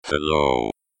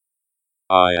Hello.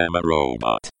 I am a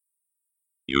robot.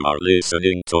 You are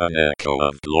listening to an Echo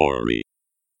of Glory,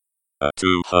 a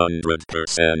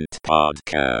 200%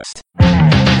 podcast.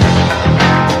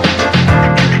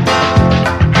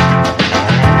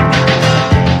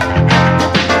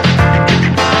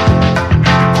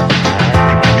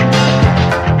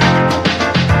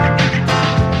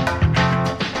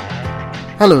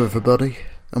 Hello everybody,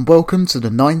 and welcome to the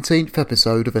 19th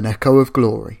episode of An Echo of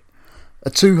Glory, a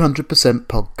 200%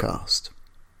 podcast.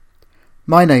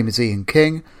 My name is Ian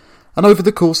King, and over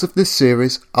the course of this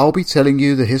series I'll be telling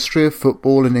you the history of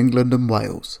football in England and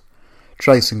Wales,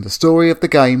 tracing the story of the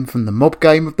game from the mob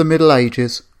game of the Middle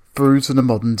Ages through to the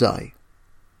modern day.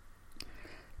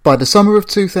 By the summer of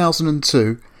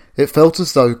 2002, it felt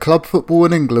as though club football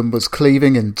in England was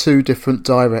cleaving in two different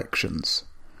directions.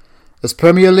 As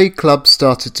Premier League clubs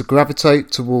started to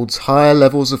gravitate towards higher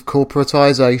levels of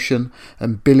corporatisation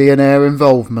and billionaire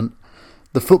involvement,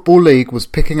 the Football League was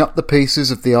picking up the pieces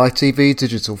of the ITV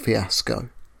digital fiasco.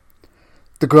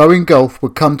 The growing gulf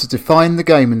would come to define the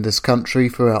game in this country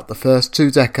throughout the first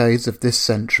 2 decades of this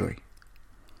century.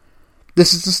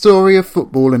 This is the story of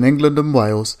football in England and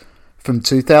Wales from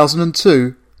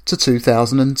 2002 to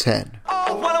 2010.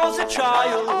 When I was a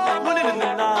child, running in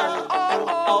the night,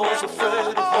 I was afraid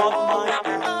of what might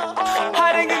be.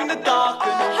 Hiding in the dark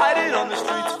and hiding on the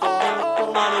streets,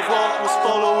 for none of what was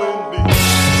following me.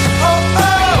 Oh,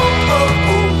 oh,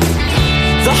 oh, oh.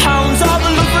 The hounds of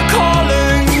the love are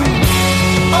calling.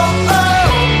 Oh,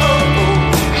 oh, oh,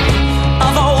 oh.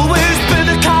 I've always been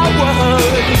a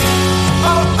coward.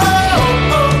 Oh, oh,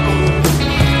 oh,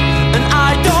 oh. And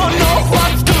I don't know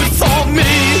what's good for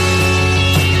me.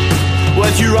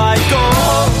 Where do I go?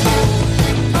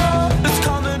 It's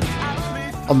coming at me.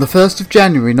 On the 1st of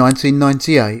January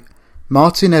 1998,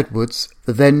 Martin Edwards,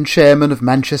 the then chairman of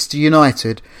Manchester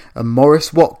United, and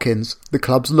Maurice Watkins, the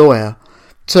club's lawyer,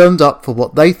 turned up for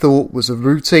what they thought was a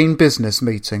routine business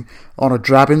meeting on a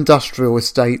drab industrial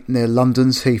estate near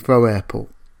London's Heathrow Airport.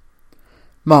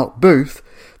 Mark Booth,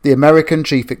 the American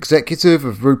chief executive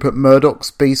of Rupert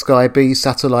Murdoch's B-Sky B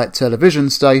satellite television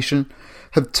station,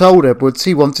 had told Edwards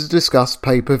he wanted to discuss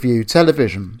pay-per-view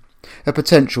television, a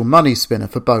potential money spinner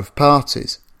for both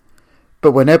parties.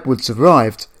 But when Edwards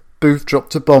arrived, Booth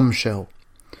dropped a bombshell.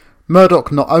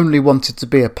 Murdoch not only wanted to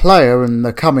be a player in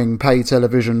the coming pay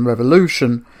television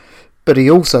revolution, but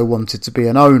he also wanted to be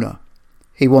an owner.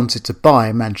 He wanted to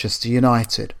buy Manchester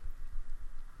United.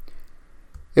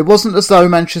 It wasn't as though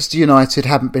Manchester United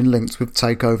hadn't been linked with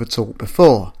takeover talk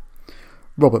before.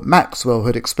 Robert Maxwell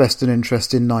had expressed an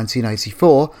interest in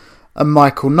 1984, and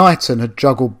Michael Knighton had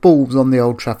juggled balls on the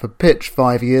Old Trafford pitch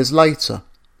 5 years later.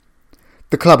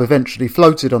 The club eventually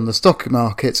floated on the stock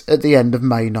market at the end of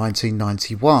May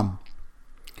 1991.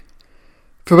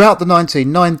 Throughout the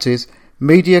 1990s,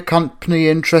 media company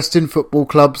interest in football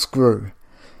clubs grew,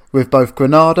 with both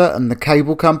Granada and the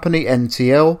cable company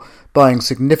NTL buying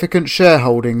significant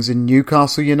shareholdings in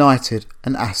Newcastle United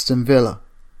and Aston Villa.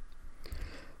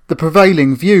 The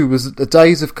prevailing view was that the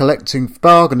days of collective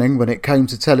bargaining when it came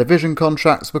to television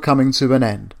contracts were coming to an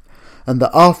end, and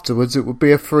that afterwards it would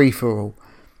be a free-for-all,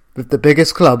 with the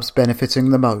biggest clubs benefiting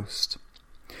the most.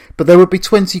 But there would be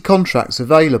 20 contracts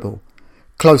available.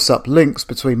 Close-up links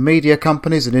between media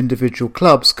companies and individual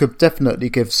clubs could definitely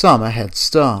give some a head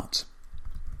start.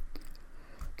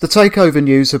 The takeover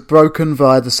news had broken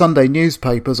via the Sunday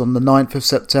newspapers on the 9th of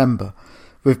September,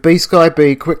 with B-Sky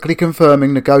B quickly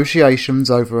confirming negotiations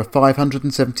over a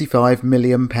 £575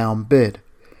 million bid.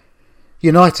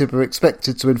 United were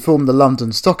expected to inform the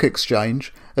London Stock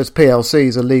Exchange, as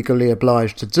PLCs are legally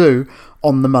obliged to do,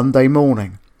 on the Monday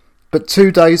morning. But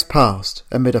 2 days passed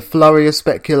amid a flurry of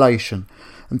speculation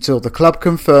until the club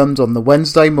confirmed on the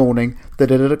Wednesday morning that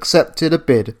it had accepted a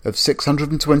bid of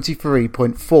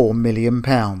 £623.4 million.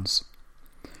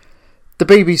 The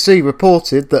BBC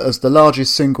reported that as the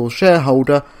largest single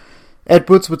shareholder,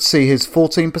 Edwards would see his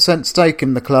 14% stake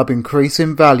in the club increase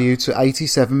in value to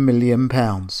 £87 million.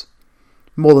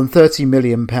 More than £30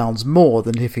 million more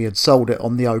than if he had sold it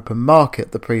on the open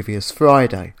market the previous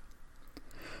Friday.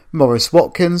 Maurice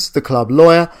Watkins, the club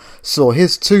lawyer, saw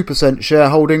his 2%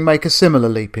 shareholding make a similar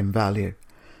leap in value,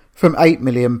 from £8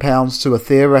 million to a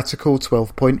theoretical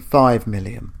 £12.5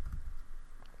 million.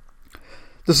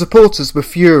 The supporters were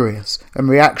furious, and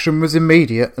reaction was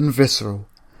immediate and visceral.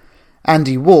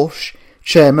 Andy Walsh,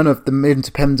 chairman of the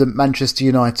independent Manchester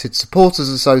United Supporters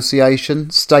Association,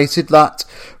 stated that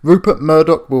Rupert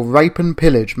Murdoch will rape and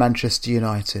pillage Manchester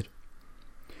United.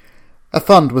 A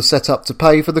fund was set up to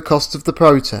pay for the cost of the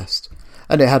protest,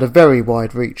 and it had a very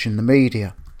wide reach in the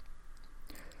media.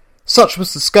 Such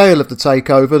was the scale of the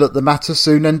takeover that the matter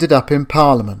soon ended up in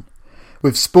Parliament,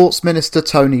 with Sports Minister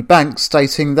Tony Banks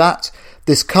stating that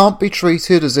this can't be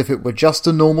treated as if it were just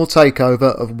a normal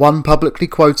takeover of one publicly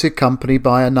quoted company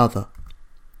by another.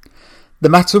 The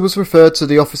matter was referred to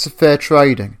the Office of Fair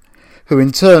Trading, who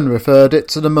in turn referred it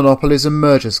to the Monopolies and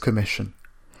Mergers Commission.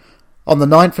 On the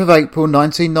 9th of April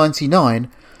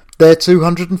 1999, their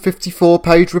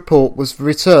 254-page report was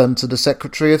returned to the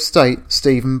Secretary of State,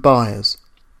 Stephen Byers.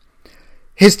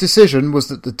 His decision was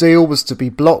that the deal was to be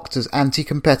blocked as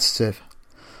anti-competitive.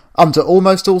 Under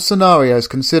almost all scenarios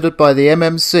considered by the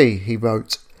MMC, he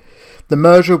wrote, the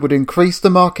merger would increase the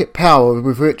market power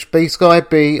with which Sky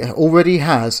B already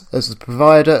has as the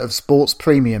provider of sports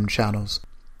premium channels.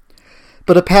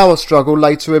 But a power struggle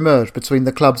later emerged between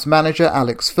the club's manager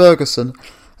Alex Ferguson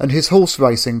and his horse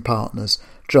racing partners,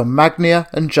 John Magnier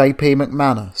and JP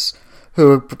McManus,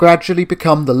 who have gradually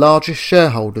become the largest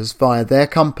shareholders via their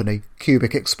company,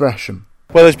 Cubic Expression.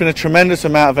 Well, there's been a tremendous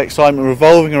amount of excitement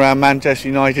revolving around Manchester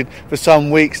United for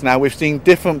some weeks now. We've seen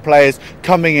different players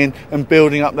coming in and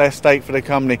building up their stake for the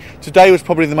company. Today was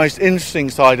probably the most interesting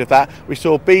side of that. We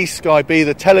saw Sky B,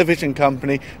 the television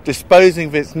company, disposing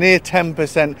of its near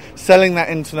 10%, selling that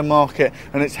into the market,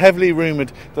 and it's heavily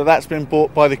rumoured that that's been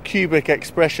bought by the Cubic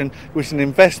Expression, which is an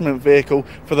investment vehicle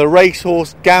for the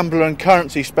racehorse, gambler and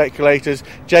currency speculators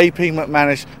JP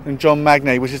McManus and John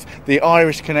Magnier, which is the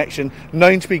Irish connection,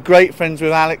 known to be great friends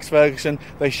with Alex Ferguson.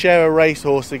 They share a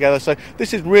racehorse together, so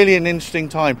this is really an interesting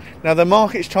time. Now the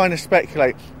market's trying to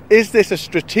speculate, is this a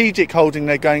strategic holding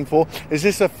they're going for? Is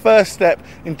this a first step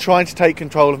in trying to take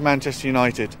control of Manchester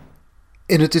United?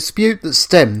 In a dispute that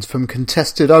stemmed from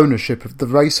contested ownership of the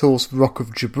racehorse Rock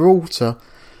of Gibraltar,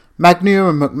 Magnier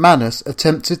and McManus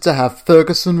attempted to have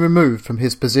Ferguson removed from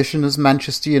his position as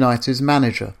Manchester United's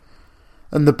manager,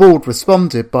 and the board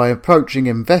responded by approaching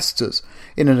investors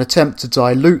in an attempt to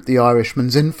dilute the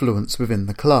Irishman's influence within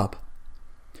the club.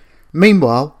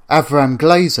 Meanwhile, Avram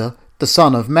Glazer, the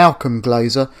son of Malcolm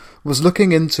Glazer, was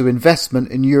looking into investment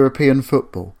in European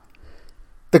football.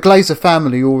 The Glazer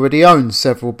family already owned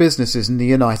several businesses in the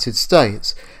United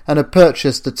States and had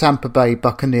purchased the Tampa Bay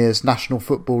Buccaneers National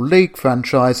Football League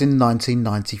franchise in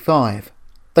 1995.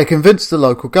 They convinced the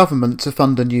local government to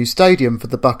fund a new stadium for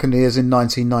the Buccaneers in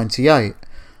 1998,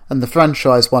 and the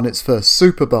franchise won its first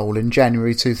Super Bowl in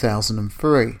January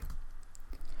 2003.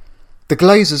 The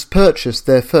Glazers purchased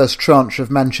their first tranche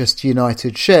of Manchester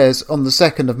United shares on the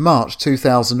 2nd of March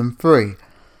 2003,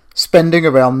 spending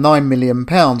around £9 million on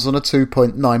a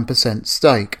 2.9%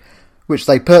 stake, which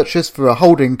they purchased for a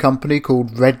holding company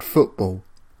called Red Football.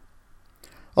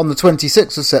 On the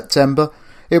 26th of September,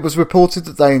 it was reported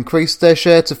that they increased their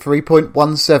share to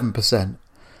 3.17%,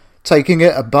 taking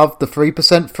it above the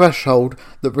 3% threshold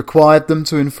that required them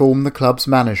to inform the club's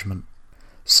management.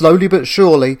 Slowly but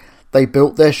surely, they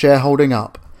built their shareholding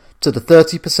up to the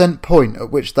 30% point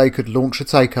at which they could launch a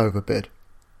takeover bid.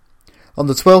 On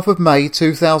the 12th of May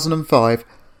 2005,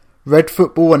 Red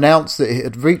Football announced that it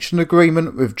had reached an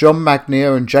agreement with John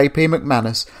Magnier and JP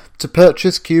McManus to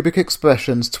purchase Cubic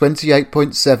Expression's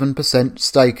 28.7%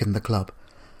 stake in the club,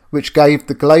 which gave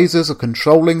the Glazers a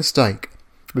controlling stake,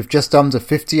 with just under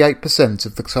 58%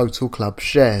 of the total club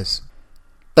shares.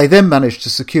 They then managed to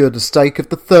secure the stake of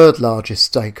the third largest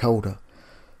stakeholder,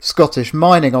 Scottish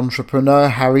mining entrepreneur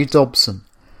Harry Dobson,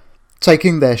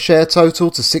 taking their share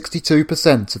total to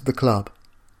 62% of the club.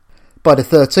 By the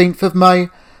 13th of May,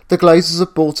 the Glazers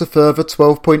had bought a further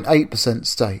 12.8%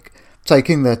 stake,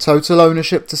 taking their total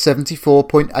ownership to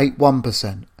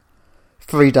 74.81%.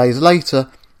 3 days later,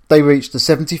 they reached the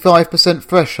 75%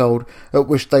 threshold at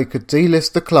which they could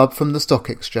delist the club from the stock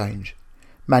exchange.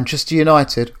 Manchester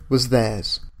United was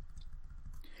theirs.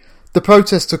 The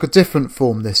protest took a different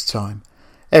form this time.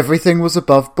 Everything was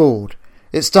above board.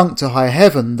 It stunk to high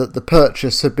heaven that the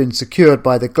purchase had been secured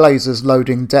by the Glazers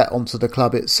loading debt onto the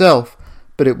club itself,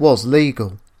 but it was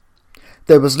legal.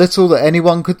 There was little that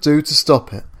anyone could do to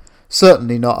stop it,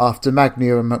 certainly not after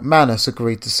Magnier and McManus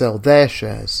agreed to sell their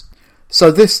shares.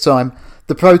 So this time,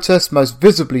 the protest most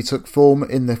visibly took form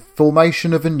in the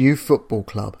formation of a new football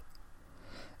club.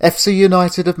 FC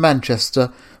United of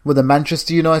Manchester were the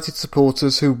Manchester United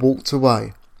supporters who walked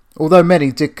away, although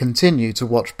many did continue to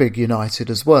watch Big United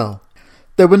as well.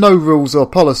 There were no rules or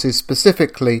policies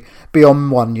specifically beyond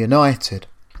One United.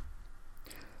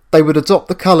 They would adopt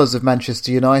the colours of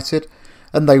Manchester United,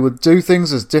 and they would do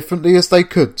things as differently as they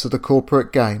could to the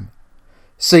corporate game.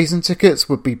 Season tickets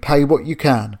would be pay what you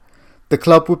can. The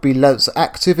club would be as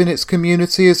active in its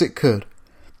community as it could.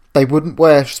 They wouldn't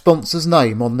wear a sponsor's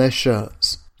name on their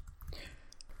shirts.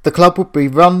 The club would be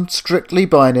run strictly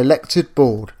by an elected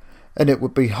board, and it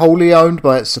would be wholly owned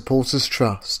by its supporters'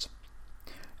 trust.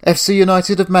 FC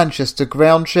United of Manchester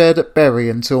ground shared at Bury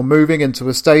until moving into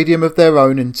a stadium of their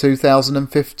own in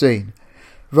 2015,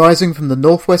 rising from the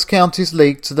North West Counties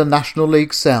League to the National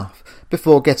League South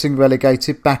before getting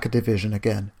relegated back a division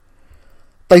again.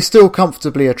 They still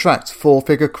comfortably attract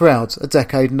four-figure crowds a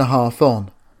decade and a half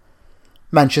on.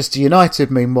 Manchester United,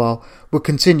 meanwhile, will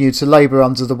continue to labour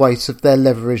under the weight of their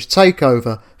leveraged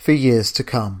takeover for years to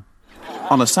come.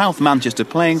 On a South Manchester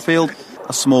playing field,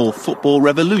 a small football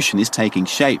revolution is taking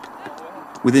shape.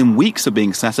 Within weeks of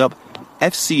being set up,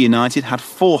 FC United had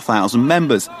 4,000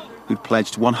 members who'd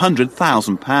pledged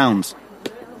 £100,000.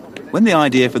 When the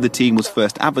idea for the team was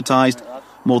first advertised,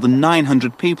 more than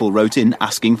 900 people wrote in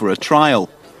asking for a trial.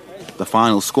 The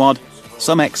final squad,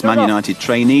 some ex-Man United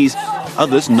trainees,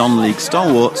 others non-league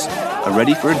stalwarts, are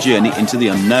ready for a journey into the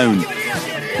unknown.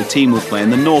 The team will play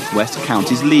in the North West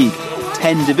Counties League,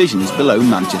 10 divisions below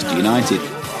Manchester United.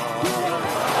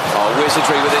 Oh,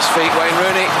 wizardry with his feet, Wayne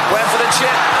Rooney. Went for the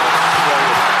chip.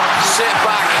 Sit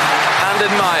back and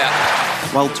admire.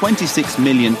 While £26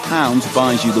 million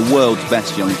buys you the world's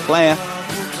best young player,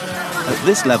 at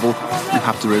this level you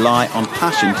have to rely on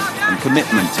passion and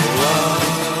commitment.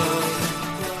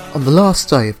 On the last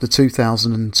day of the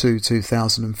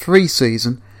 2002-2003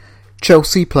 season,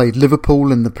 Chelsea played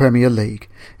Liverpool in the Premier League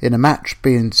in a match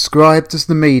being described as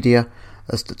the media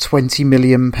as the £20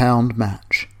 million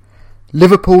match.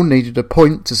 Liverpool needed a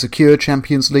point to secure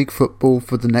Champions League football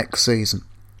for the next season.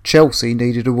 Chelsea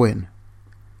needed a win.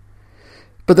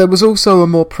 But there was also a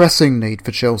more pressing need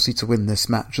for Chelsea to win this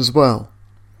match as well.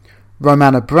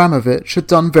 Roman Abramovich had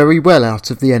done very well out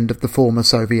of the end of the former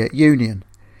Soviet Union.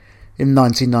 In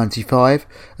 1995,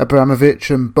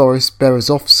 Abramovich and Boris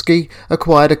Berezovsky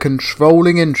acquired a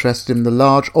controlling interest in the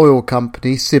large oil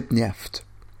company Sibneft.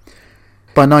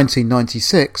 By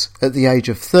 1996, at the age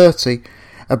of 30,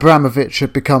 Abramovich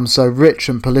had become so rich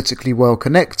and politically well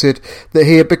connected that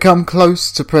he had become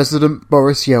close to President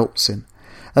Boris Yeltsin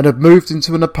and had moved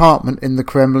into an apartment in the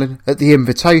Kremlin at the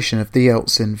invitation of the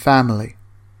Yeltsin family.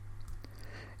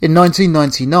 In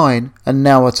 1999, and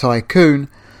now a tycoon,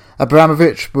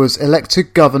 Abramovich was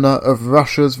elected governor of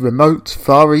Russia's remote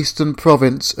Far Eastern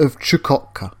province of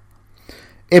Chukotka.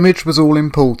 Image was all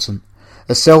important,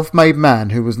 a self-made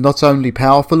man who was not only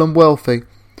powerful and wealthy,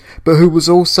 but who was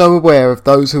also aware of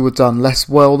those who had done less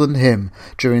well than him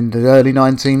during the early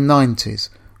 1990s,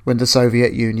 when the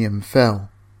Soviet Union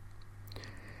fell.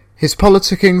 His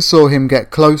politicking saw him get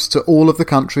close to all of the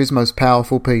country's most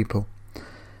powerful people.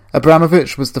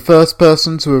 Abramovich was the first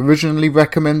person to originally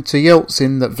recommend to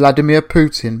Yeltsin that Vladimir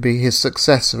Putin be his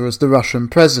successor as the Russian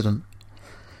president.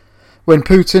 When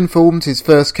Putin formed his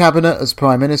first cabinet as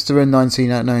Prime Minister in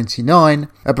 1999,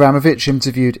 Abramovich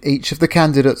interviewed each of the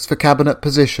candidates for cabinet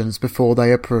positions before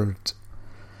they approved.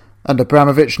 And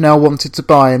Abramovich now wanted to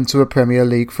buy into a Premier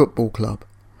League football club.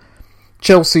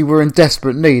 Chelsea were in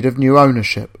desperate need of new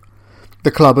ownership.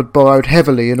 The club had borrowed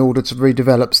heavily in order to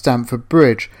redevelop Stamford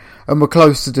Bridge, and were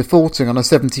close to defaulting on a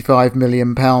 £75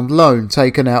 million loan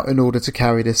taken out in order to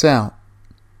carry this out.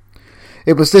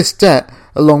 It was this debt,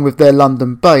 along with their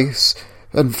London base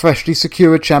and freshly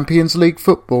secured Champions League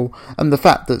football and the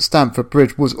fact that Stamford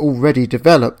Bridge was already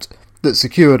developed, that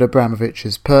secured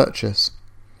Abramovich's purchase.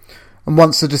 And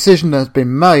once the decision had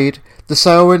been made, the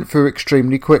sale went through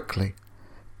extremely quickly.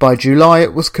 By July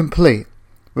it was complete,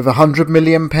 with £100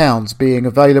 million being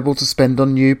available to spend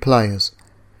on new players.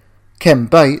 Ken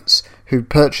Bates, who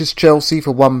purchased Chelsea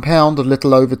for £1 a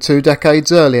little over 2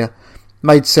 decades earlier,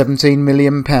 made £17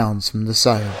 million from the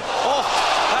sale. Oh,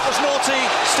 that was naughty.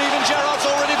 Steven Gerrard's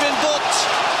already been booked.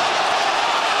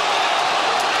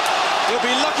 He'll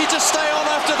be lucky to stay on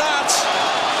after that.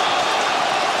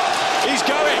 He's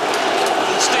going.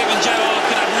 Steven Gerrard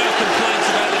can have no complaints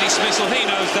about the dismissal. He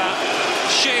knows that.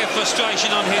 Sheer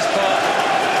frustration on his part.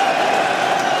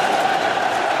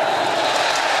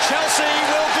 Chelsea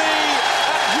will be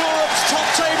at Europe's top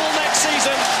table next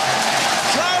season.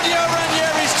 Claudio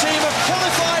Ranieri's team have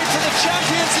qualified for the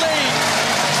Champions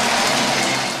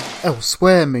League.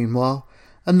 Elsewhere, meanwhile,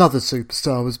 another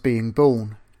superstar was being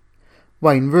born.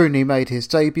 Wayne Rooney made his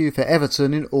debut for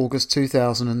Everton in August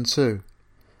 2002.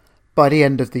 By the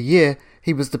end of the year,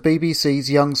 he was the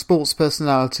BBC's Young Sports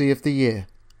Personality of the Year.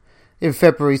 In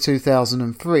February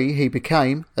 2003, he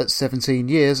became, at 17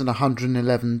 years and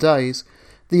 111 days,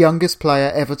 the youngest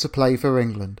player ever to play for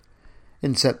England.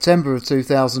 In September of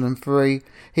 2003,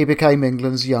 he became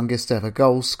England's youngest ever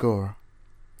goal scorer.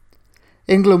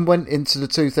 England went into the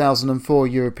 2004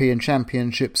 European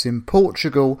Championships in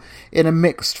Portugal in a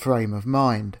mixed frame of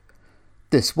mind.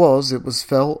 This was, it was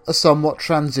felt, a somewhat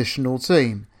transitional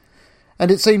team, and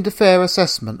it seemed a fair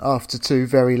assessment after two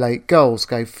very late goals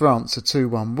gave France a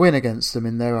 2-1 win against them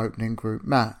in their opening group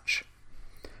match.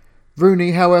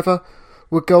 Rooney, however,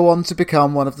 would go on to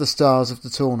become one of the stars of the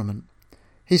tournament.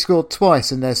 He scored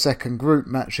twice in their second group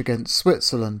match against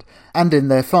Switzerland, and in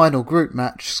their final group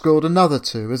match scored another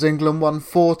two as England won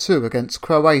 4-2 against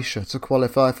Croatia to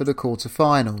qualify for the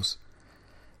quarter-finals.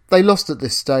 They lost at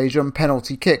this stage on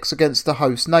penalty kicks against the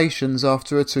host nations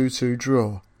after a 2-2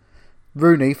 draw.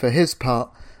 Rooney, for his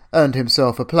part, earned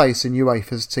himself a place in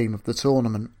UEFA's team of the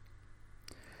tournament.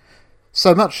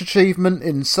 So much achievement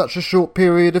in such a short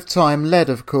period of time led,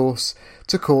 of course,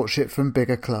 to courtship from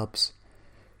bigger clubs.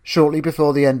 Shortly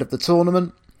before the end of the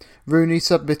tournament, Rooney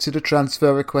submitted a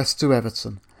transfer request to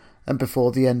Everton, and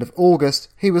before the end of August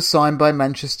he was signed by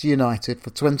Manchester United for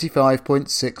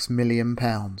 £25.6 million.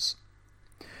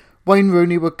 Wayne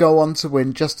Rooney would go on to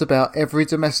win just about every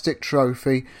domestic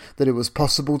trophy that it was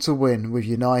possible to win with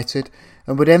United,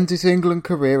 and would end his England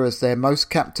career as their most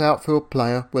capped outfield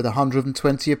player with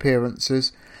 120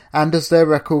 appearances, and as their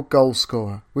record goal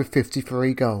scorer with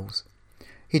 53 goals.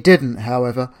 He didn't,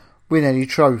 however, win any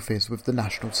trophies with the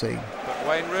national team. But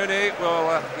Wayne Rooney will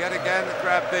yet again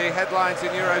grab the headlines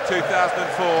in Euro 2004.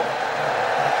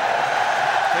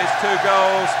 His two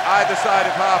goals either side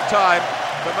of half-time,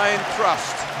 the main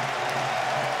thrust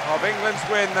of England's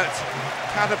win that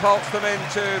catapults them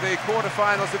into the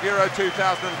quarter-finals of Euro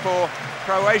 2004.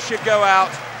 Croatia go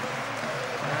out,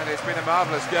 and it's been a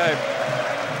marvellous game.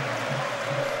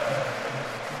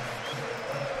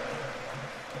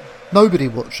 Nobody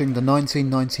watching the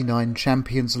 1999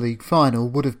 Champions League final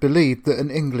would have believed that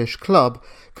an English club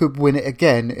could win it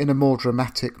again in a more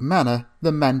dramatic manner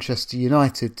than Manchester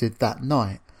United did that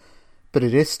night. But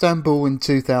at Istanbul in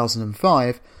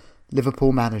 2005,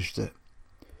 Liverpool managed it.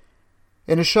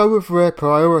 In a show of where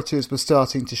priorities were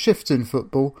starting to shift in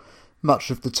football, much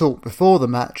of the talk before the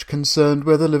match concerned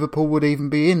whether Liverpool would even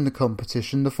be in the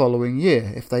competition the following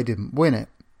year if they didn't win it.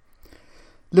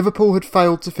 Liverpool had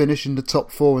failed to finish in the top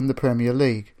four in the Premier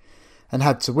League, and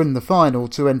had to win the final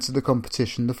to enter the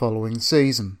competition the following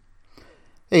season.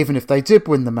 Even if they did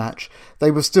win the match, they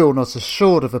were still not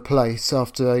assured of a place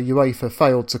after UEFA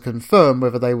failed to confirm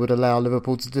whether they would allow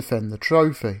Liverpool to defend the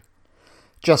trophy.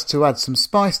 Just to add some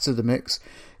spice to the mix,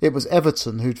 it was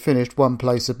Everton who'd finished one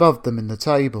place above them in the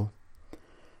table.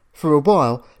 For a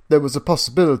while, there was a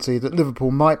possibility that Liverpool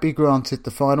might be granted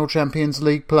the final Champions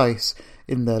League place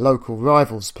in their local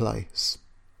rivals' place.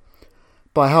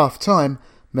 By half-time,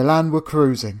 Milan were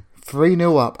cruising,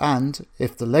 3-0 up and,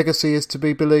 if the legacy is to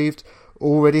be believed,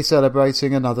 already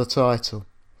celebrating another title.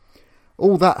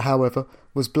 All that, however,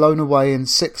 was blown away in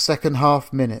 6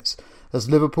 second-half minutes as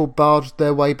Liverpool barged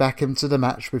their way back into the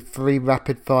match with 3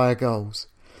 rapid-fire goals.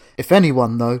 If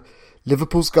anyone, though,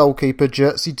 Liverpool's goalkeeper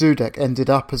Jerzy Dudek ended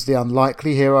up as the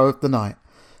unlikely hero of the night,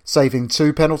 saving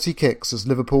 2 penalty kicks as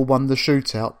Liverpool won the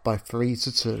shootout by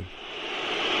 3-2.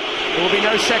 There will be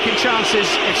no second chances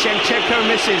if Shevchenko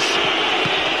misses.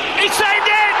 He saved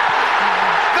it!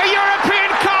 The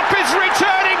European Cup is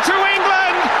returning to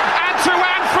England and to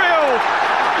Anfield.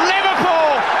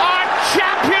 Liverpool are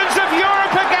champions of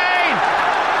Europe again.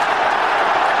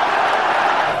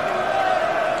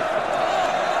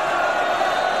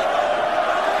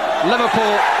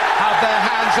 Liverpool have their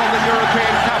hands on the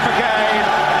European Cup again,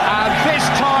 and this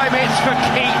time it's for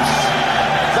keeps.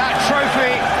 That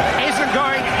trophy isn't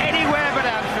going anywhere but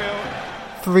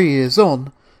Anfield. 3 years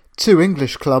on, 2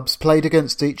 English clubs played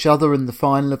against each other in the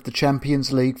final of the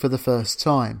Champions League for the first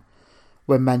time,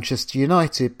 when Manchester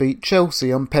United beat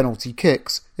Chelsea on penalty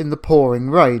kicks in the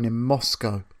pouring rain in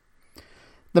Moscow.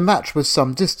 The match was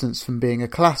some distance from being a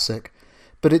classic,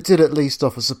 but it did at least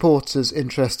offer supporters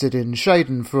interested in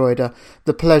Schadenfreude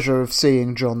the pleasure of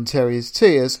seeing John Terry's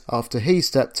tears after he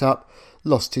stepped up,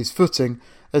 lost his footing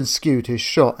and skewed his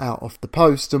shot out off the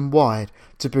post and wide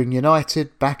to bring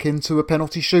United back into a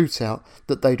penalty shootout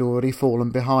that they'd already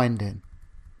fallen behind in.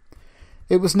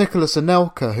 It was Nicolas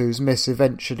Anelka whose miss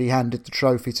eventually handed the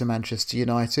trophy to Manchester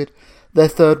United, their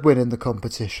 3rd win in the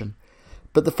competition.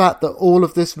 But the fact that all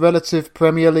of this relative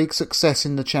Premier League success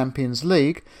in the Champions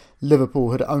League,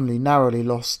 Liverpool had only narrowly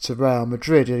lost to Real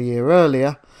Madrid a year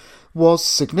earlier, was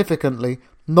significantly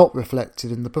not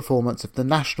reflected in the performance of the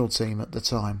national team at the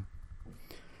time.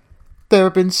 There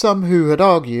have been some who had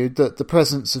argued that the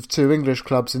presence of 2 English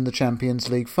clubs in the Champions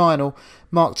League final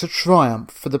marked a triumph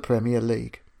for the Premier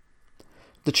League.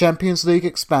 The Champions League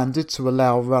expanded to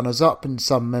allow runners-up in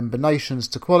some member nations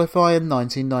to qualify in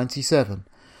 1997,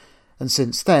 and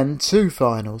since then 2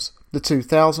 finals, the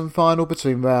 2000 final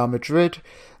between Real Madrid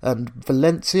and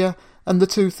Valencia and the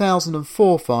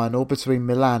 2004 final between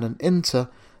Milan and Inter,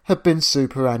 had been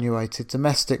superannuated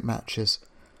domestic matches.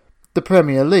 The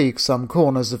Premier League, some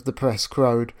corners of the press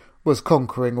crowed, was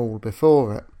conquering all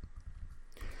before it.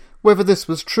 Whether this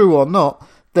was true or not,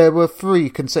 there were 3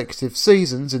 consecutive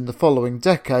seasons in the following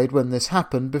decade when this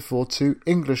happened before 2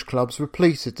 English clubs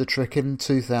repeated the trick in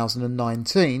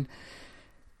 2019.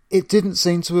 It didn't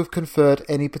seem to have conferred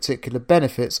any particular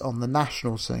benefits on the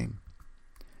national team.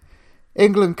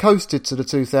 England coasted to the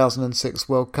 2006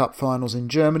 World Cup finals in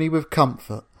Germany with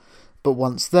comfort, but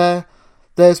once there,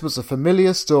 theirs was a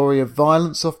familiar story of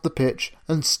violence off the pitch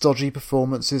and stodgy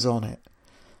performances on it.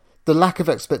 The lack of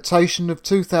expectation of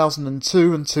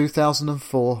 2002 and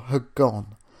 2004 had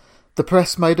gone. The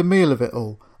press made a meal of it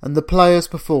all, and the players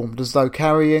performed as though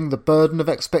carrying the burden of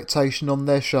expectation on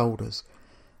their shoulders.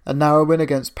 A narrow win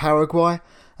against Paraguay,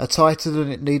 a tighter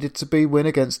than it needed to be win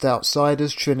against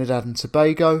outsiders Trinidad and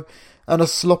Tobago, and a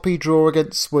sloppy draw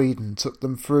against Sweden took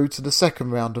them through to the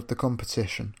second round of the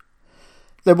competition.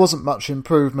 There wasn't much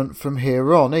improvement from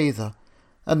here on either.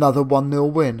 Another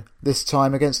 1-0 win, this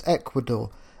time against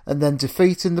Ecuador, and then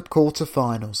defeat in the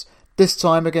quarter-finals, this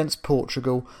time against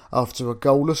Portugal after a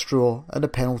goalless draw and a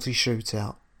penalty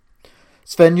shootout.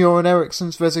 Sven-Göran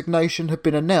Eriksson's resignation had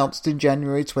been announced in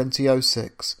January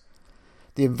 2006.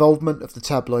 The involvement of the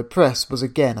tabloid press was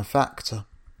again a factor.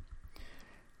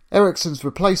 Eriksson's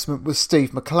replacement was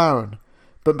Steve McClaren,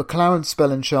 but McClaren's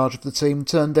spell in charge of the team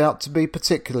turned out to be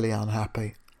particularly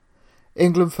unhappy.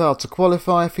 England failed to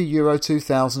qualify for Euro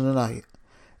 2008.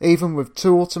 Even with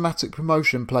 2 automatic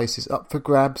promotion places up for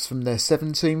grabs from their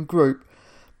 7-team group,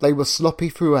 they were sloppy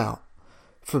throughout.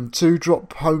 From 2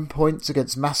 drop home points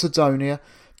against Macedonia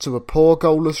to a poor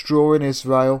goalless draw in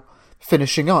Israel,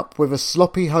 finishing up with a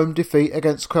sloppy home defeat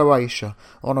against Croatia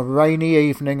on a rainy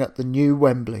evening at the new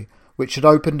Wembley, which had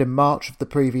opened in March of the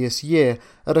previous year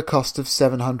at a cost of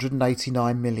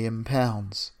 £789 million.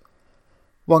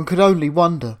 One could only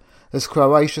wonder, as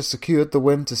Croatia secured the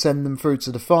win to send them through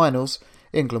to the finals,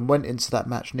 England went into that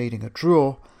match needing a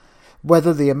draw,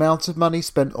 whether the amount of money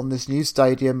spent on this new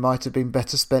stadium might have been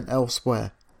better spent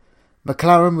elsewhere.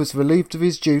 McClaren was relieved of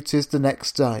his duties the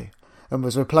next day, and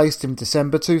was replaced in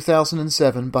December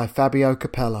 2007 by Fabio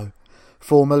Capello,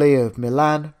 formerly of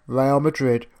Milan, Real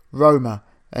Madrid, Roma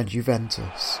and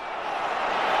Juventus.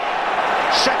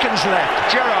 Seconds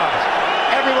left, Gerrard.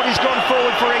 Everybody's gone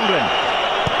forward for England.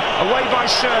 Away by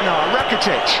Cernar,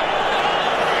 Rakitic.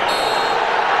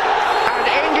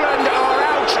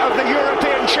 Of the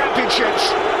European Championships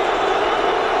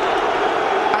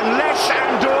unless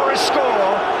Andorra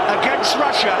score against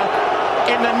Russia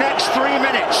in the next 3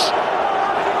 minutes.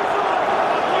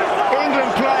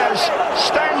 England players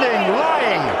standing,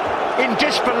 lying in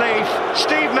disbelief.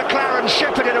 Steve McClaren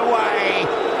shepherded away.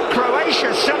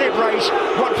 Croatia celebrate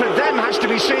what for them has to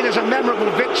be seen as a memorable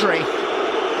victory,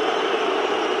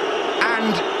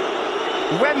 and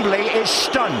Wembley is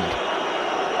stunned.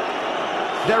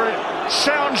 There are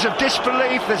sounds of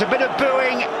disbelief, there's a bit of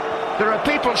booing, there are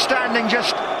people standing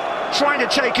just trying to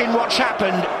take in what's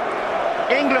happened.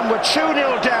 England were 2-0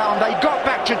 down, they got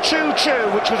back to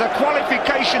 2-2, which was a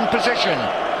qualification position,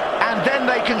 and then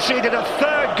they conceded a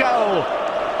 3rd goal,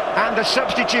 and the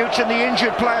substitutes and the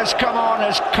injured players come on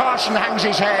as Carson hangs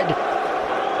his head,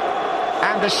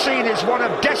 and the scene is one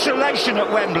of desolation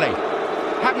at Wembley.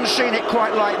 Haven't seen it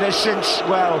quite like this since,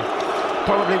 well,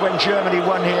 probably when Germany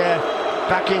won here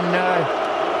back in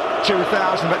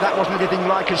 2000, but that wasn't anything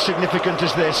like as significant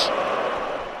as this.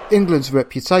 England's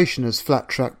reputation as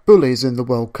flat-track bullies in the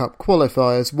World Cup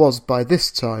qualifiers was by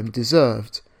this time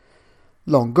deserved.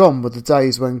 Long gone were the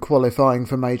days when qualifying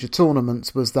for major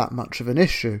tournaments was that much of an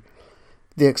issue.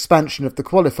 The expansion of the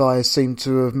qualifiers seemed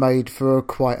to have made for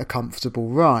quite a comfortable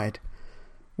ride.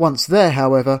 Once there,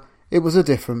 however, it was a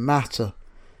different matter.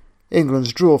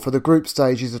 England's draw for the group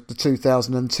stages of the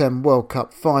 2010 World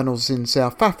Cup finals in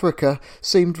South Africa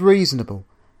seemed reasonable.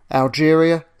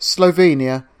 Algeria,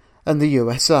 Slovenia and the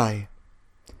USA.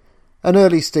 An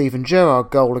early Steven Gerrard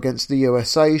goal against the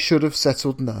USA should have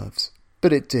settled nerves,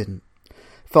 but it didn't.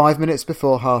 5 minutes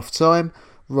before half-time,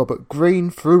 Robert Green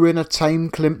threw in a tame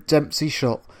Clint Dempsey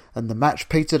shot and the match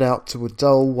petered out to a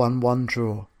dull 1-1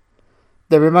 draw.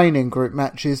 The remaining group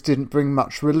matches didn't bring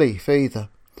much relief either.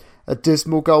 A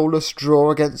dismal goalless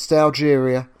draw against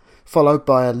Algeria, followed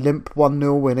by a limp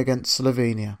 1-0 win against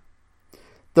Slovenia.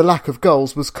 The lack of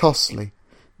goals was costly.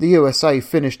 The USA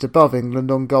finished above England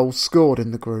on goals scored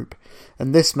in the group,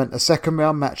 and this meant a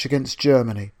second-round match against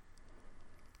Germany.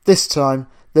 This time,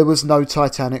 there was no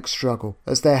titanic struggle,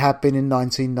 as there had been in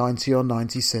 1990 or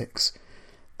 96.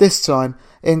 This time,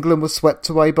 England was swept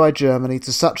away by Germany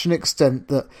to such an extent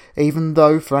that, even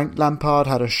though Frank Lampard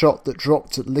had a shot that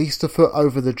dropped at least a foot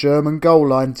over the German goal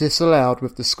line disallowed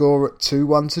with the score at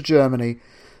 2-1 to Germany,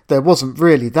 there wasn't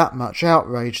really that much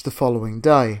outrage the following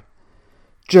day.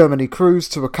 Germany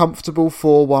cruised to a comfortable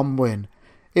 4-1 win.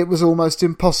 It was almost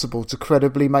impossible to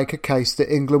credibly make a case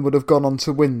that England would have gone on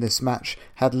to win this match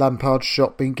had Lampard's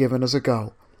shot been given as a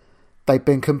goal. They'd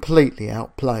been completely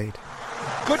outplayed.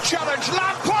 Good challenge,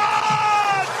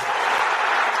 Lampard!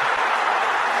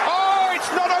 Oh,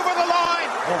 it's not over the line.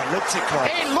 Oh, he looked it close.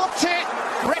 He looked it.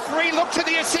 Referee looked at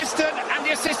the assistant, and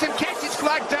the assistant kicked his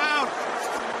flag down.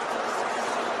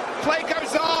 Play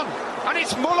goes on, and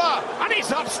it's Muller, and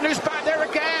he's up, snooze back there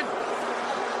again.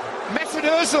 Mesut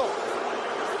Ozil.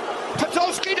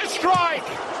 Podolski to strike.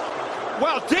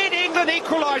 Well, did England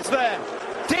equalise there?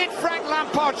 Did Frank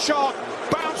Lampard's shot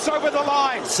bounce over the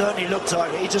line? Certainly looked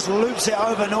like it. He just loops it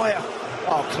over Neuer.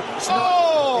 It's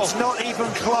not even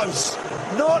close.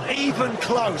 Not even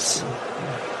close.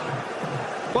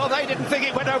 Well, they didn't think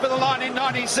it went over the line in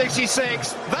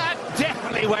 1966. That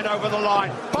definitely went over the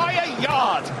line by a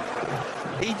yard.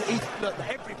 Look,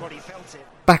 everybody felt it.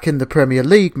 Back in the Premier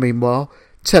League, meanwhile,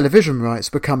 television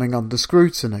rights were coming under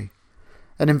scrutiny.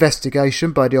 An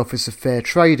investigation by the Office of Fair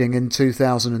Trading in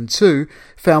 2002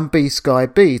 found B-Sky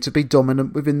B to be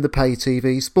dominant within the pay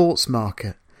TV sports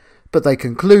market, but they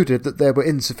concluded that there were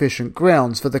insufficient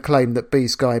grounds for the claim that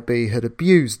B-Sky B had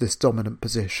abused this dominant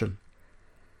position.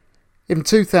 In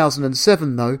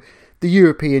 2007, though, the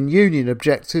European Union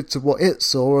objected to what it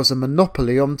saw as a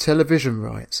monopoly on television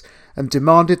rights and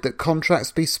demanded that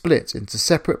contracts be split into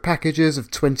separate packages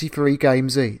of 23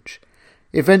 games each.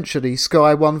 Eventually,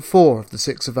 Sky won 4 of the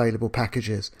 6 available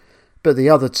packages, but the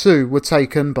other 2 were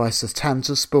taken by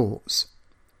Setanta Sports.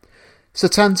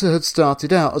 Setanta had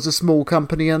started out as a small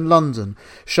company in London,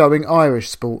 showing Irish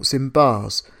sports in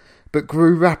bars, but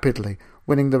grew rapidly,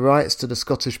 winning the rights to the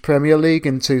Scottish Premier League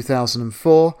in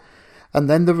 2004, and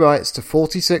then the rights to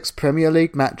 46 Premier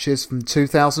League matches from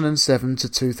 2007 to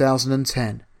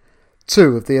 2010,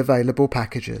 2 of the available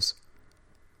packages.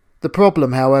 The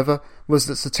problem, however, was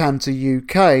that Setanta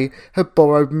UK had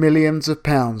borrowed millions of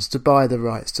pounds to buy the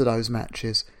rights to those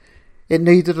matches. It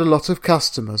needed a lot of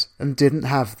customers and didn't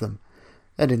have them,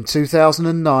 and in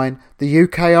 2009 the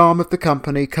UK arm of the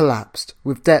company collapsed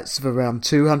with debts of around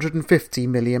 £250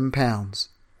 million.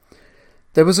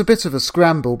 There was a bit of a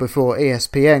scramble before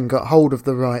ESPN got hold of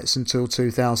the rights until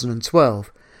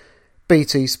 2012.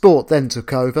 BT Sport then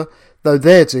took over, though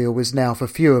their deal was now for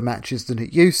fewer matches than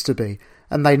it used to be,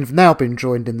 and they've now been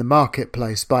joined in the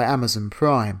marketplace by Amazon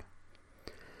Prime.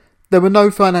 There were no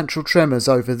financial tremors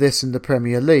over this in the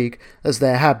Premier League, as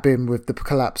there had been with the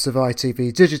collapse of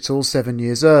ITV Digital 7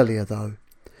 years earlier, though.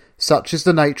 Such is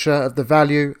the nature of the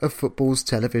value of football's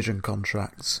television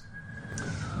contracts.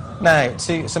 Now,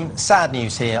 to some sad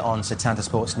news here on Setanta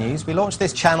Sports News. We launched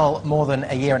this channel more than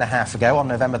a year and a half ago, on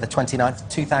November the 29th,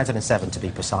 2007 to be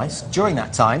precise. During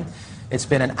that time, it's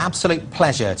been an absolute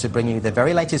pleasure to bring you the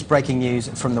very latest breaking news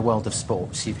from the world of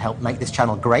sports. You've helped make this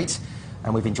channel great,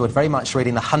 and we've enjoyed very much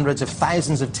reading the hundreds of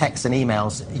thousands of texts and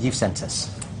emails you've sent us.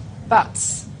 But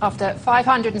after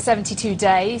 572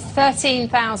 days,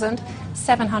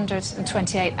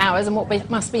 13,728 hours, and what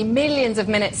must be millions of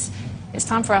minutes, it's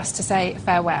time for us to say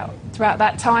farewell. Throughout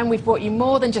that time, we've brought you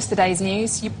more than just the day's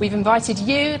news. We've invited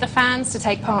you, the fans, to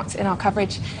take part in our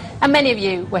coverage, and many of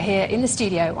you were here in the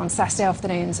studio on Saturday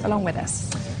afternoons along with us.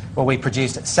 Well, we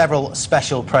produced several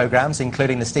special programmes,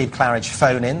 including the Steve Claridge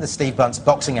Phone-In, the Steve Bunce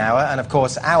Boxing Hour, and of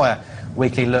course our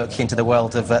weekly look into the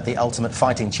world of the Ultimate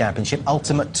Fighting Championship,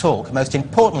 Ultimate Talk. Most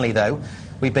importantly, though,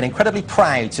 we've been incredibly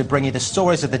proud to bring you the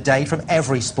stories of the day from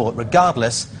every sport,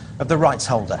 regardless of the rights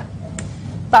holder.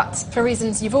 But for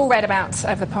reasons you've all read about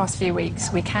over the past few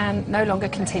weeks, we can no longer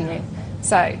continue.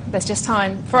 So there's just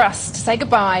time for us to say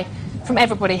goodbye from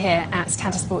everybody here at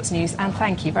Setanta Sports News, and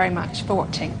thank you very much for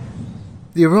watching.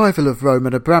 The arrival of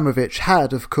Roman Abramovich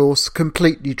had, of course,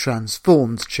 completely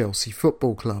transformed Chelsea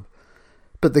Football Club.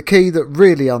 But the key that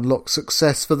really unlocked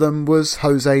success for them was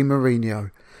Jose Mourinho,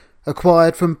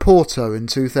 acquired from Porto in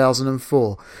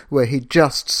 2004, where he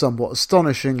just somewhat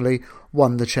astonishingly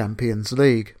won the Champions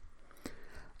League.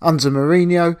 Under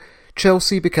Mourinho,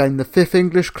 Chelsea became the 5th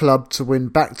English club to win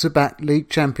back-to-back league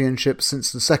championships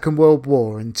since the Second World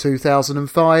War in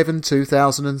 2005 and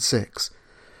 2006,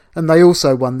 and they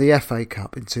also won the FA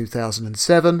Cup in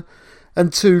 2007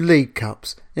 and 2 League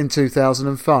Cups in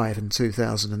 2005 and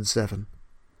 2007.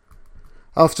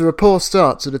 After a poor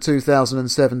start to the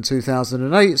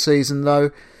 2007-2008 season,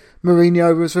 though,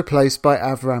 Mourinho was replaced by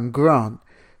Avram Grant,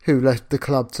 who led the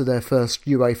club to their first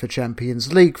UEFA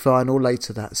Champions League final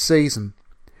later that season.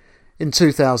 In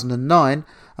 2009,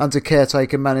 under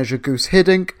caretaker manager Guus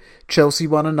Hiddink, Chelsea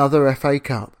won another FA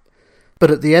Cup.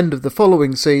 But at the end of the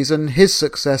following season, his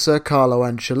successor Carlo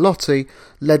Ancelotti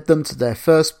led them to their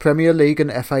first Premier League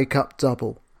and FA Cup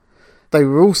double. They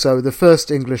were also the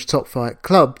first English top-flight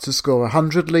club to score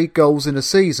 100 league goals in a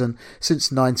season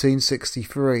since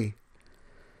 1963.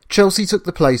 Chelsea took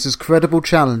the place as credible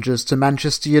challengers to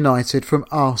Manchester United from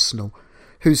Arsenal,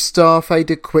 whose star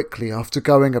faded quickly after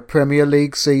going a Premier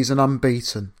League season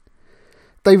unbeaten.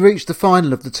 They reached the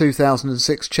final of the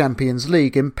 2006 Champions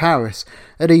League in Paris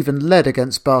and even led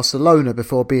against Barcelona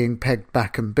before being pegged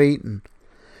back and beaten.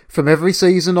 From every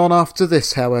season on after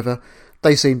this, however,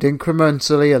 they seemed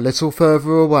incrementally a little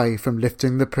further away from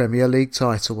lifting the Premier League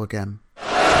title again.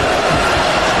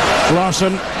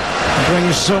 Larson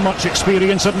brings so much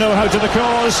experience and know-how to the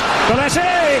cause. Belletti!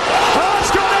 Oh, it's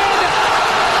gone in!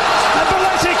 And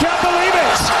Belletti can't believe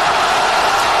it!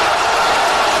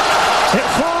 It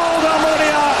fouled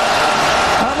Almunia,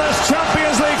 and this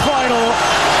Champions League final,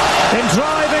 in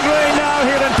driving rain now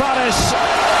here in Paris,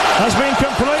 has been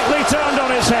completely turned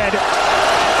on its head.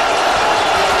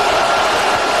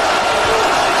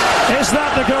 Is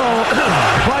that the goal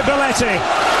by Belletti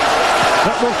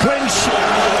that will clinch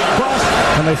both?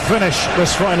 And they finish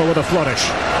this final with a flourish.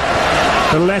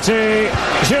 Belletti,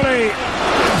 Gilly,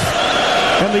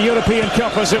 in the European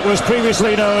Cup as it was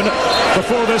previously known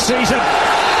before this season.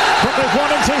 But they've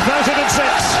won in 2006.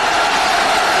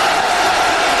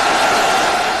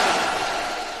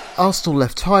 Arsenal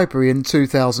left Highbury in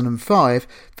 2005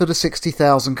 for the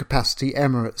 60,000 capacity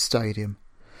Emirates Stadium.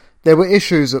 There were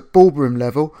issues at ballroom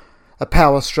level, a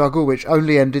power struggle which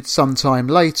only ended some time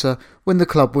later when the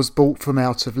club was bought from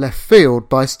out of left field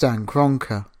by Stan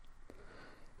Kroenke.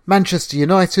 Manchester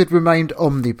United remained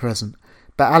omnipresent,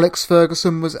 but Alex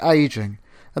Ferguson was ageing,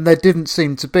 and there didn't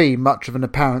seem to be much of an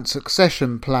apparent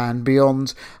succession plan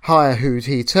beyond "hire who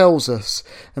he tells us,"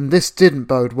 and this didn't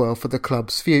bode well for the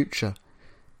club's future.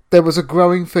 There was a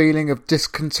growing feeling of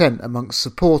discontent amongst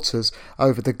supporters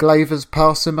over the Glazers'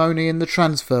 parsimony in the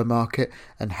transfer market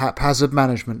and haphazard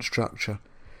management structure.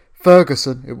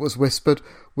 Ferguson, it was whispered,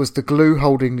 was the glue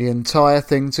holding the entire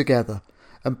thing together,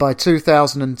 and by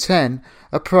 2010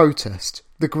 a protest,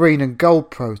 the Green and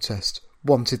Gold protest,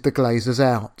 wanted the Glazers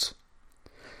out.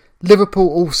 Liverpool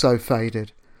also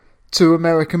faded. Two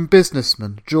American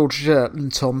businessmen, George Gillett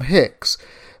and Tom Hicks,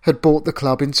 had bought the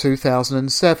club in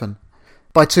 2007.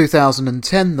 By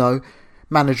 2010, though,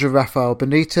 manager Rafael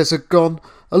Benitez had gone,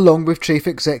 along with chief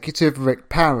executive Rick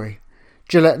Parry.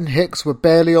 Gillett and Hicks were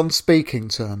barely on speaking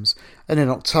terms, and in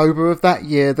October of that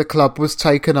year the club was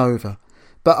taken over,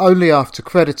 but only after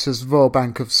creditors Royal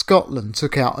Bank of Scotland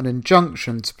took out an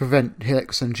injunction to prevent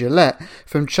Hicks and Gillett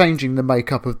from changing the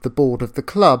makeup of the board of the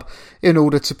club in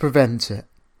order to prevent it.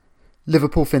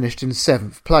 Liverpool finished in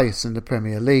 7th place in the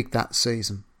Premier League that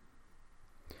season.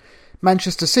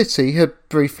 Manchester City had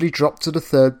briefly dropped to the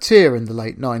 3rd tier in the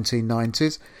late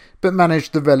 1990s, but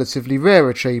managed the relatively rare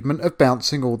achievement of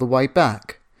bouncing all the way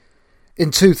back. In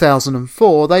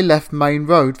 2004 they left Main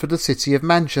Road for the City of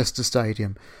Manchester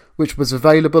Stadium, which was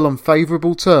available on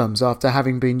favourable terms after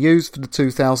having been used for the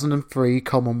 2003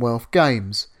 Commonwealth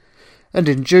Games. And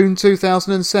in June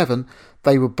 2007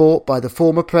 they were bought by the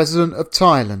former President of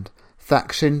Thailand,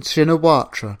 Thaksin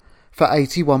Shinawatra, for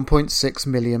 £81.6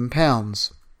 million.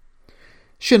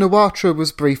 Shinawatra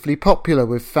was briefly popular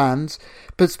with fans,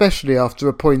 but especially after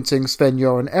appointing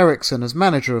Sven-Göran Eriksson as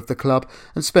manager of the club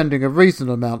and spending a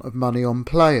reasonable amount of money on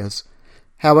players.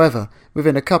 However,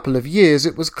 within a couple of years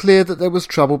it was clear that there was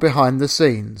trouble behind the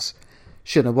scenes.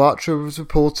 Shinawatra was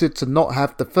reported to not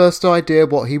have the first idea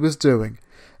what he was doing,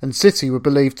 and City were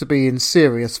believed to be in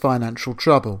serious financial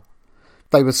trouble.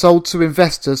 They were sold to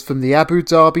investors from the Abu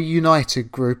Dhabi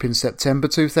United Group in September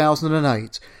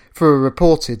 2008, for a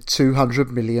reported £200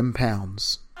 million.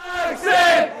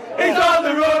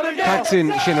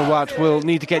 Thaksin Shinawatra will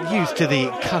need to get used to the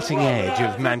cutting edge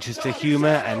of Manchester humour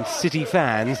and City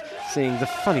fans seeing the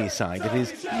funny side of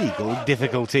his legal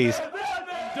difficulties.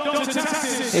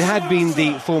 It had been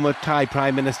the former Thai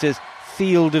Prime Minister's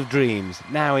field of dreams,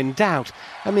 now in doubt,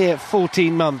 a mere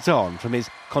 14 months on from his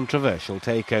controversial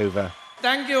takeover.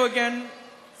 Thank you again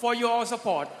for your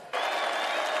support.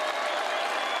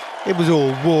 It was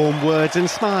all warm words and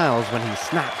smiles when he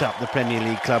snapped up the Premier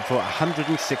League club for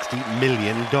 $160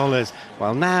 million,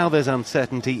 while now there's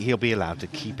uncertainty he'll be allowed to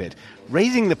keep it,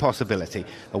 raising the possibility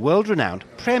a world-renowned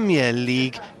Premier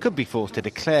League could be forced to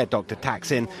declare Dr.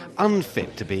 Thaksin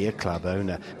unfit to be a club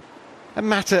owner. A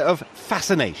matter of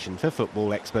fascination for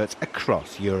football experts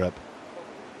across Europe.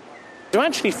 To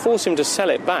actually force him to sell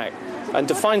it back and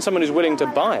to find someone who's willing to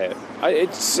buy it,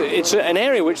 it's an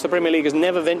area which the Premier League has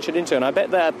never ventured into, and I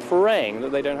bet they're praying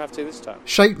that they don't have to this time.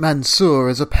 Sheikh Mansour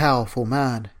is a powerful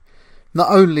man. Not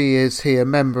only is he a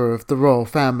member of the royal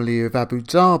family of Abu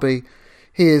Dhabi,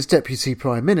 he is Deputy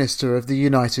Prime Minister of the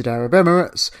United Arab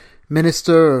Emirates,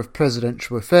 Minister of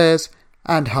Presidential Affairs,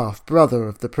 and half-brother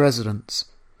of the President's.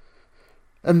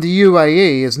 And the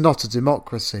UAE is not a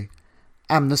democracy.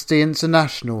 Amnesty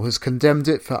International has condemned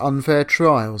it for unfair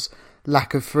trials,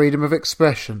 lack of freedom of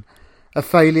expression, a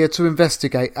failure to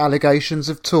investigate allegations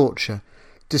of torture,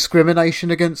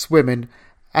 discrimination against women,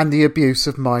 and the abuse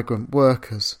of migrant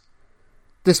workers.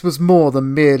 This was more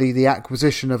than merely the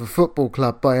acquisition of a football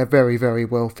club by a very, very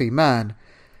wealthy man.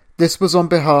 This was on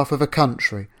behalf of a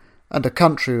country, and a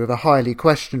country with a highly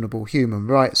questionable human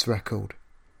rights record.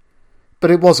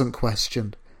 But it wasn't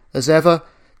questioned. As ever,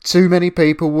 too many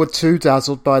people were too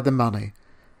dazzled by the money,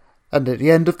 and at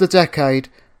the end of the decade,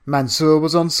 Mansour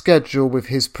was on schedule with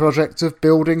his project of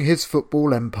building his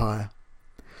football empire.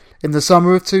 In the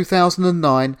summer of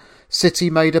 2009, City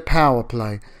made a power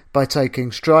play by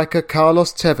taking striker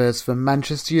Carlos Tevez from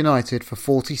Manchester United for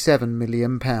 £47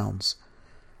 million.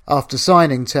 After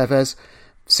signing Tevez,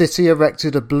 City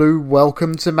erected a blue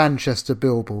Welcome to Manchester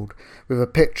billboard with a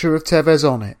picture of Tevez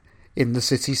on it in the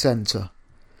city centre.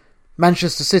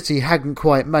 Manchester City hadn't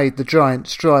quite made the giant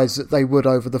strides that they would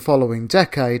over the following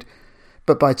decade,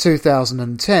 but by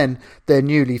 2010 their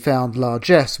newly found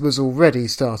largesse was already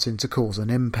starting to cause an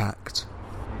impact.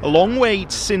 A long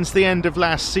wait since the end of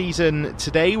last season,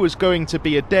 today was going to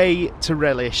be a day to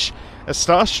relish. A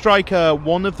star striker,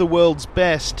 one of the world's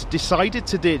best, decided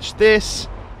to ditch this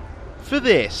for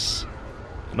this.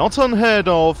 Not unheard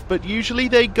of, but usually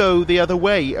they go the other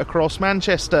way across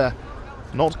Manchester.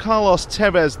 Not Carlos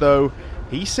Tevez though.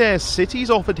 He says City's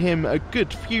offered him a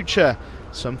good future,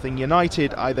 something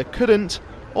United either couldn't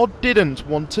or didn't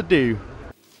want to do.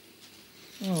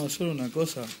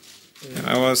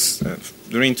 I was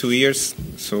during 2 years,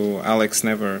 so Alex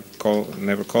never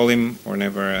call him or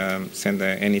never send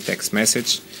any text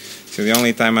message. So the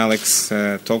only time Alex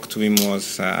talked to him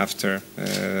was after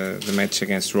the match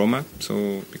against Roma.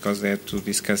 So because they had to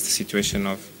discuss the situation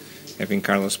of having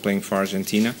Carlos playing for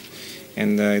Argentina,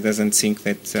 and he doesn't think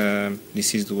that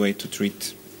this is the way to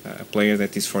treat a player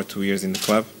that is for 2 years in the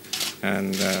club,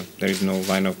 and there is no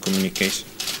line of communication.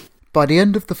 By the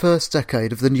end of the first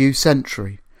decade of the new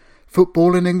century,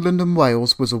 football in England and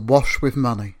Wales was awash with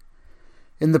money.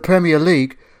 In the Premier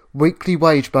League, weekly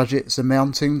wage budgets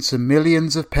amounting to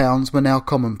millions of pounds were now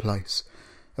commonplace,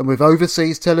 and with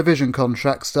overseas television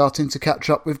contracts starting to catch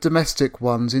up with domestic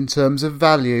ones in terms of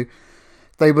value,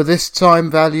 they were this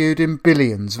time valued in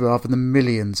billions rather than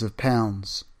millions of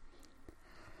pounds.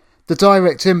 The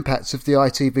direct impacts of the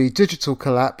ITV digital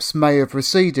collapse may have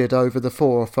receded over the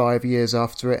 4 or 5 years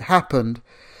after it happened,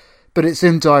 but its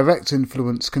indirect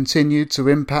influence continued to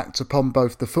impact upon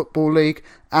both the Football League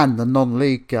and the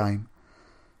non-league game.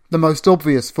 The most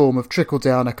obvious form of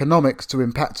trickle-down economics to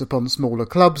impact upon smaller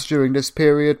clubs during this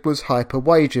period was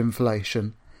hyper-wage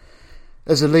inflation.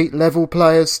 As elite-level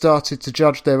players started to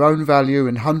judge their own value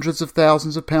in hundreds of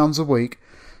thousands of pounds a week,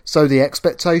 so the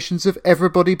expectations of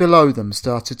everybody below them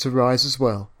started to rise as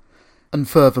well. And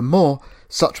furthermore,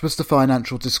 such was the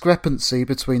financial discrepancy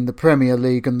between the Premier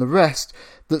League and the rest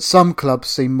that some clubs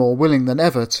seemed more willing than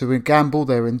ever to gamble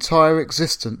their entire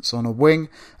existence on a wing,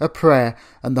 a prayer,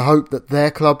 and the hope that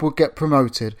their club would get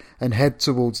promoted and head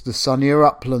towards the sunnier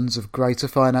uplands of greater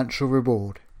financial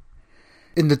reward.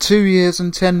 In the 2 years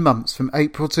and 10 months from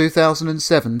April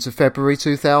 2007 to February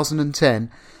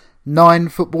 2010, 9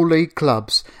 Football League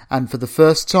clubs, and for the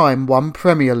first time 1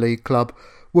 Premier League club,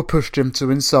 were pushed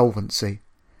into insolvency.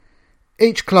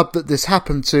 Each club that this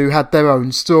happened to had their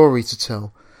own story to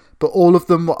tell, but all of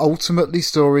them were ultimately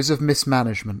stories of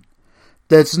mismanagement.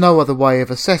 There's no other way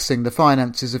of assessing the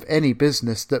finances of any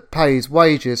business that pays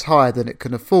wages higher than it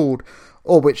can afford,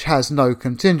 or which has no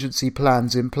contingency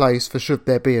plans in place for should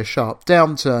there be a sharp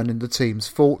downturn in the team's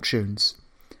fortunes.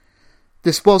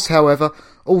 This was, however,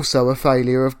 also a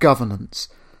failure of governance.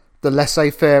 The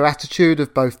laissez-faire attitude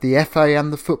of both the FA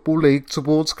and the Football League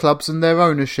towards clubs and their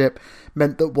ownership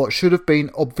meant that what should have been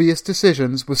obvious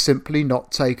decisions were simply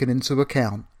not taken into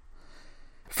account.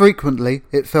 Frequently,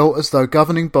 it felt as though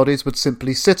governing bodies would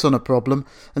simply sit on a problem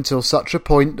until such a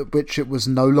point at which it was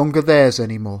no longer theirs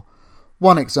anymore.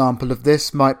 One example of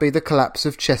this might be the collapse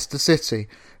of Chester City,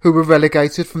 who were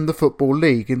relegated from the Football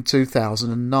League in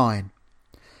 2009.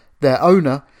 Their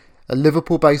owner, a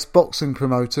Liverpool-based boxing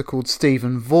promoter called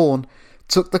Stephen Vaughan,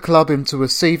 took the club into a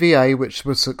CVA which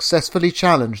was successfully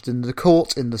challenged in the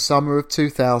court in the summer of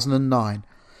 2009,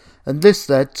 and this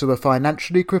led to a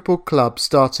financially crippled club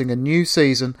starting a new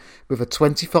season with a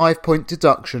 25-point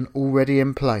deduction already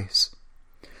in place.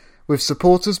 With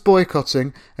supporters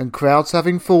boycotting and crowds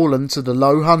having fallen to the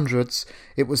low hundreds,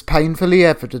 it was painfully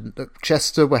evident that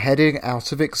Chester were heading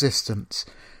out of existence.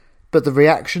 But the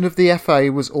reaction of the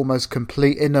FA was almost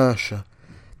complete inertia.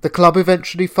 The club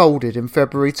eventually folded in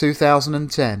February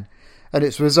 2010, and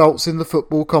its results in the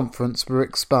Football Conference were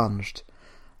expunged.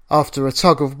 After a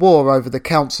tug-of-war over the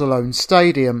council-owned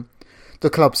stadium, the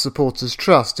club supporters'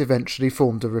 trust eventually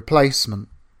formed a replacement.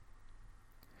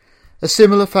 A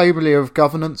similar failure of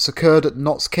governance occurred at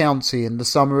Notts County in the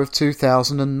summer of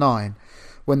 2009,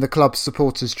 when the club's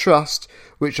supporters' trust,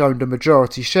 which owned a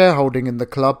majority shareholding in the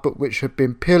club but which had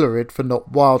been pilloried for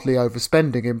not wildly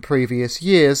overspending in previous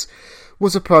years,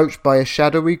 was approached by a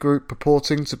shadowy group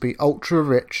purporting to be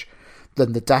ultra-rich.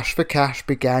 Then the dash for cash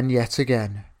began yet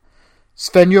again.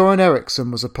 Sven-Göran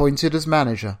Eriksson was appointed as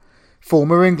manager.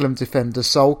 Former England defender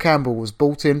Sol Campbell was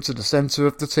brought into the centre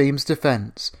of the team's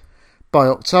defence. By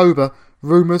October,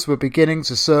 rumours were beginning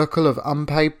to circle of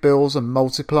unpaid bills and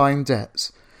multiplying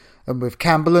debts. And with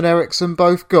Campbell and Eriksson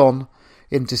both gone,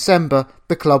 in December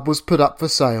the club was put up for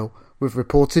sale, with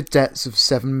reported debts of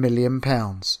 £7 million.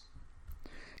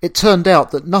 It turned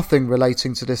out that nothing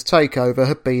relating to this takeover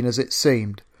had been as it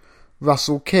seemed.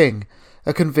 Russell King,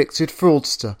 a convicted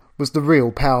fraudster, was the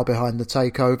real power behind the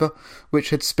takeover, which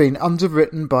had been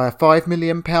underwritten by a £5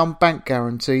 million bank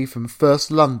guarantee from First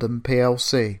London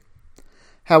plc.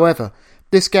 However,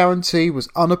 this guarantee was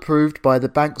unapproved by the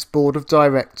bank's board of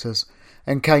directors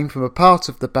and came from a part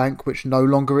of the bank which no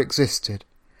longer existed.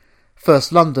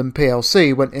 First London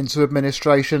plc went into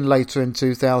administration later in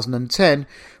 2010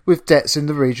 with debts in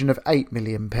the region of £8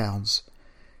 million.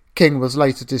 King was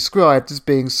later described as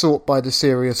being sought by the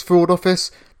Serious Fraud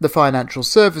Office, the Financial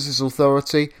Services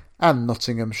Authority and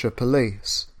Nottinghamshire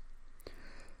Police.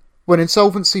 When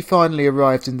insolvency finally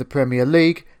arrived in the Premier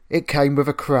League, it came with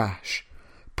a crash.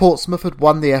 Portsmouth had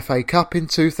won the FA Cup in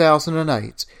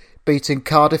 2008, beating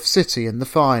Cardiff City in the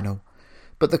final,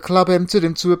 but the club entered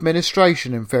into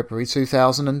administration in February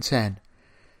 2010.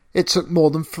 It took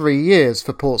more than 3 years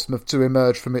for Portsmouth to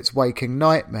emerge from its waking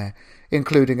nightmare,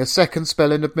 including a second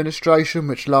spell in administration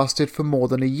which lasted for more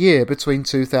than a year between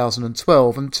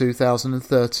 2012 and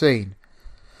 2013.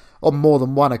 On more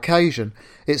than one occasion,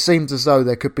 it seemed as though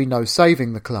there could be no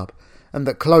saving the club, and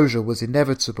that closure was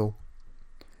inevitable.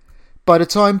 By the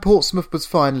time Portsmouth was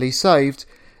finally saved,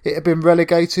 it had been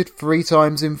relegated 3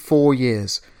 times in 4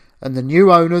 years, and the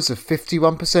new owners of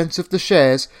 51% of the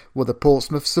shares were the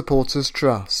Portsmouth Supporters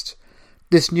Trust.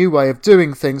 This new way of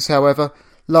doing things, however,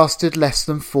 lasted less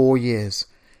than 4 years.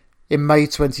 In May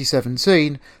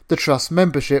 2017, the Trust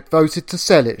membership voted to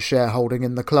sell its shareholding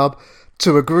in the club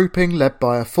to a grouping led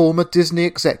by a former Disney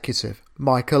executive,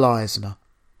 Michael Eisner.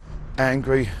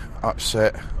 Angry,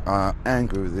 upset,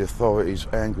 angry with the authorities,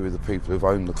 angry with the people who've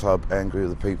owned the club, angry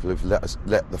with the people who've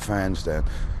let the fans down,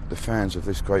 the fans of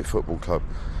this great football club.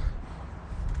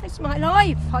 It's my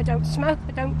life. I don't smoke,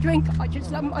 I don't drink, I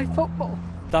just love my football.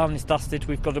 Done, it's dusted,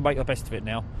 we've got to make the best of it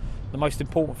now. The most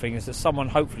important thing is that someone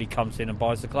hopefully comes in and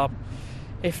buys the club.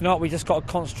 If not, we just got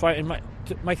to concentrate on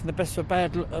making the best of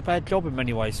a bad job in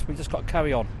many ways. We just got to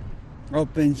carry on.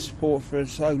 I've been supported for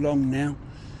so long now,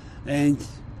 and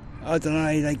I don't know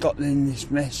how they got in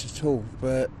this mess at all,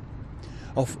 but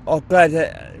I'm glad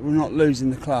that we're not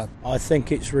losing the club. I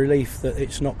think it's relief that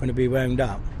it's not going to be wound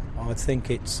up. I think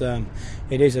it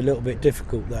is a little bit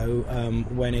difficult though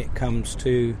when it comes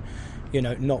to,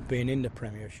 not being in the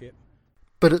Premiership.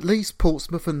 But at least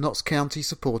Portsmouth and Notts County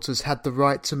supporters had the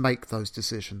right to make those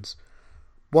decisions.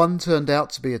 One turned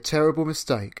out to be a terrible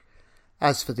mistake.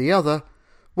 As for the other,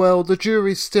 well, the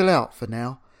jury's still out for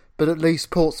now, but at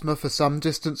least Portsmouth are some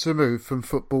distance removed from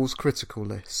football's critical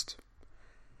list.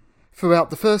 Throughout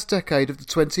the first decade of the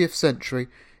 20th century,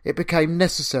 it became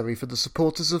necessary for the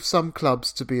supporters of some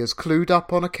clubs to be as clued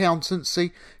up on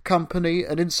accountancy, company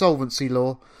and insolvency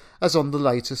law as on the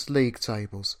latest league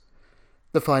tables.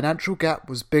 The financial gap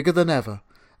was bigger than ever,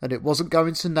 and it wasn't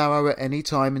going to narrow at any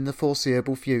time in the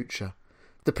foreseeable future.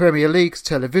 The Premier League's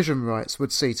television rights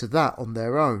would see to that on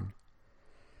their own.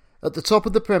 At the top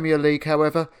of the Premier League,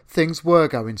 however, things were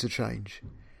going to change.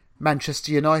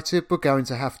 Manchester United were going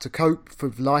to have to cope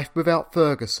with life without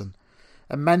Ferguson,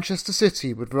 and Manchester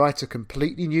City would write a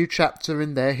completely new chapter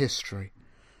in their history.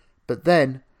 But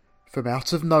then, from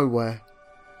out of nowhere,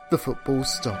 the football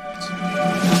stopped.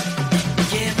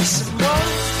 Give me some more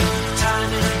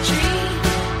time in a dream.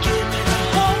 Give me the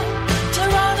hope to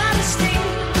run out of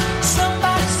steam.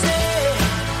 Somebody say it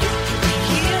could be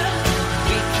here.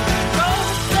 We could be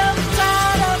both. Never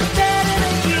tired of dead in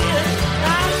a year.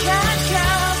 I can't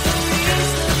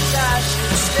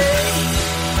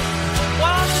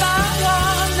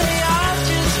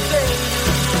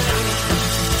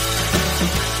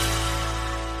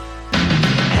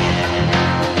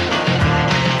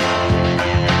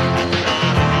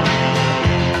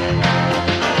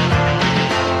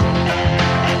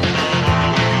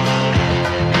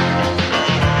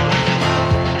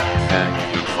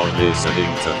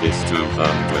listening to this 200%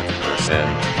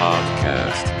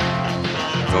 podcast.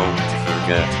 Don't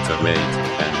forget to rate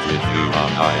and review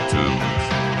on iTunes.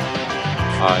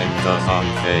 Find us on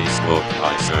Facebook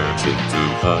by searching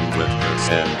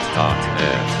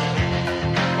 200%.net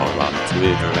or on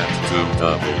Twitter at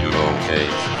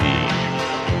 2WOHP.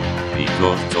 Be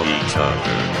good to each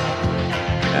other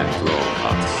and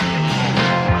robots.